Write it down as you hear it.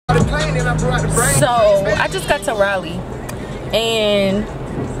So I just got to Raleigh, and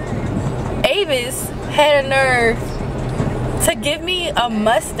Avis had a nerve to give me a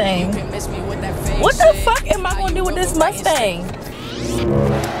Mustang. What the fuck am I gonna do with this Mustang?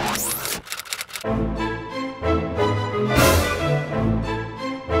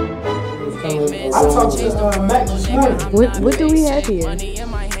 I talked to Mac this morning. What do we have here?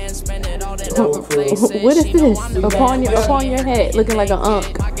 What is this? Upon your head, looking like an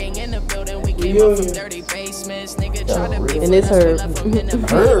unk. And it's her.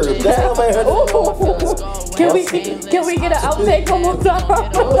 Can we get an outtake one more time?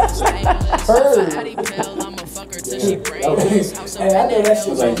 Hey, I know that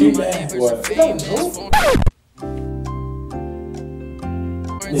shit like you bad, boy.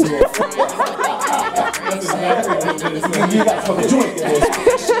 You got fucking joint.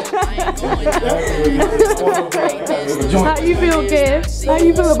 How you feel, Kev? How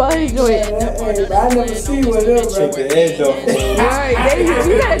you feel about his joint? I never see one of them. Take the edge off. Alright,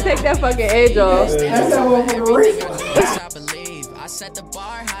 you gotta take that fucking edge off. That's that one for the reef. I set the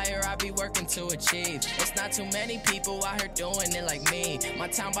bar higher, I be working to achieve. It's not too many people out here doing it like me. My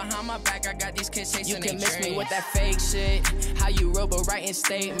time behind my back, I got these kids chasing. You can miss me with that fake shit. How you robo writing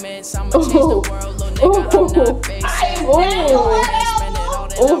statements? I'ma change the world, little nigga,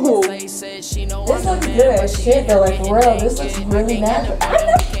 I'm not basic. She know this looks good as shit though, like for real. This looks really natural. Wait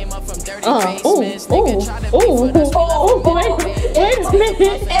a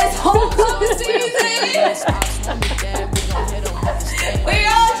minute. It's homecoming season. We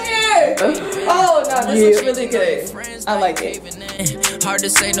all here. Oh no, this looks really good. I like it. Hard to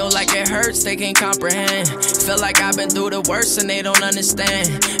say no like it hurts, they can't comprehend. Feel like I've been through the worst and they don't understand.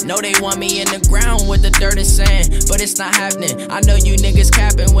 Know they want me in the ground with the dirt and sand, but it's not happening. I know you niggas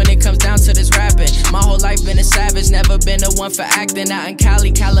capping when it comes down to this rapping. My whole life been a savage, never been the one for acting. Out in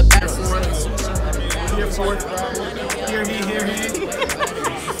Cali, Calabasas.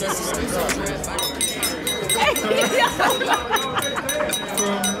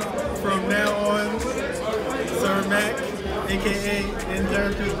 From now on, Sir Mac, aka In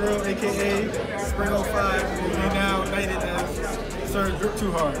Jericho's Grill, aka Spring 05, will be now knighted as Sir Drip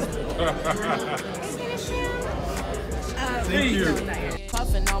Too Hard. Thank you.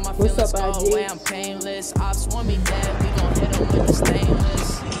 What's up, IG?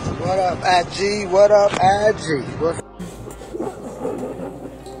 What up, IG? What up, IG?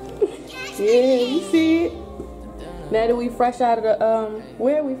 Yeah, you see it. Now that we fresh out of the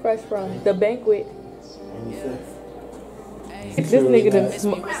where are we fresh from? The banquet. This nigga done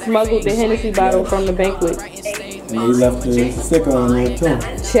smuggled the Hennessy bottle from the banquet. And he left the sticker on there too.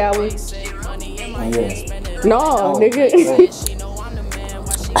 Shall we? Oh yeah. No, nigga.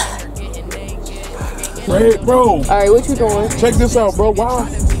 Hey, bro. Alright, what you doing? Check this out, bro. Why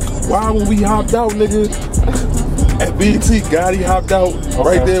when we hopped out, nigga, at BT, Gotti hopped out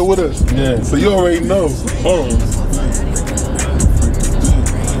right there with us. Yeah. So you already know. Hold on.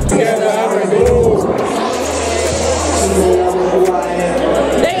 They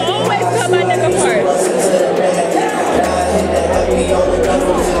always come my nigga first.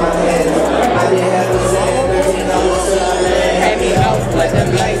 Maybe out like a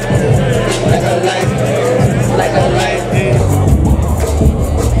light, like a light, like a light.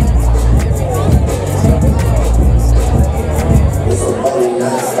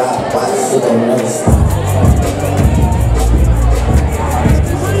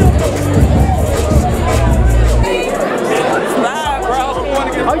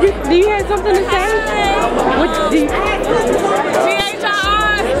 Do you have something to say? What do you... GHR!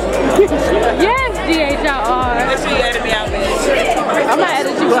 Yes, GHR. She edited me out, bitch. I'm gonna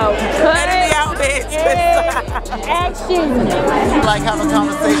edit you out. Edit me out, bitch. Action! Like have a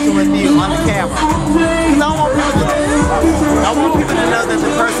conversation with you on the camera. I want people to know that the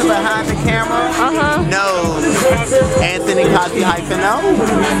person behind the camera knows Anthony Cosby -O.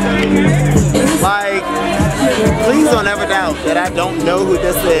 Like, please don't ever doubt that I don't know who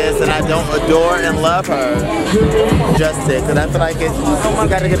this is and I don't adore and love her. Just it, because I feel like it's, you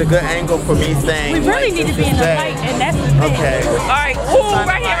got to get a good angle for me saying. We really need to be in the light, and that's the thing. Okay. All right. Ooh,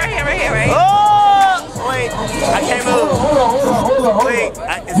 right here, right? Oh! Wait, I can't move. Wait,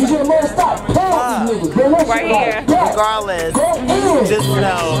 right here. Regardless, just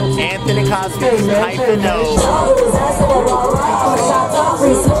know Anthony Cosby -O.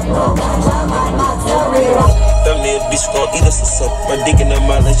 Them little bitch gon' eat us or something. My dick in her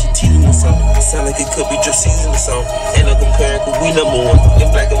mouth like she teasing or something. Sound like it could be just season or something. Ain't no comparing, cause we number one. In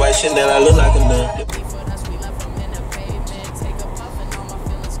black and white shit that I look like a nun.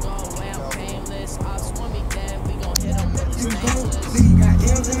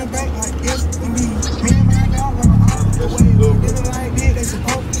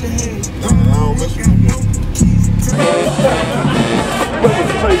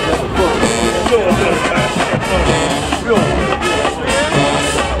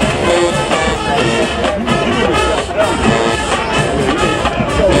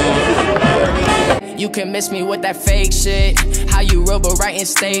 miss me with that fake shit. How you robo writing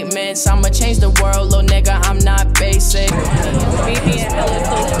statements. I'ma change the world, little nigga, I'm not basic. BB and hella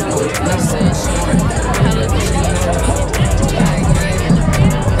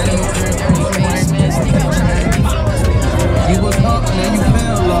You was up and then you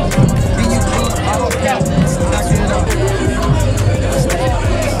fell low. Then you put all back it up.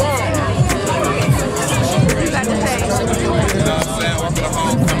 You know what I'm saying? Welcome to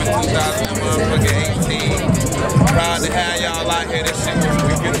homecoming 2018. Proud to have y'all out here. This shit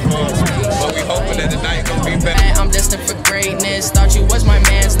was beautiful. But we hoping that the night gonna be better. I'm destined for greatness. Thought you was my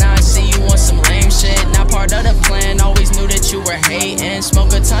mans, now I see you on some lame shit. Not part of the plan, always knew that you were hating.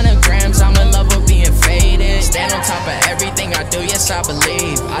 Smoke a ton of grams, I'm in love with being faded. Stand on top of everything I do, yes I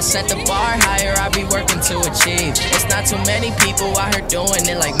believe. I set the bar higher, I be working to achieve. It's not too many people out here doing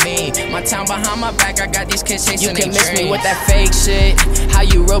it like me. My town behind my back, I got these kids chasing their dreams. You can miss me with that fake shit. How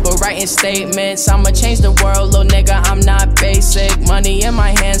you robo writing statements. I'ma change the world, little nigga, I'm not basic. Money in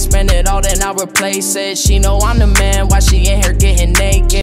my hand, spend it all, then I'll replace it. She know I'm the man, why she in here getting naked?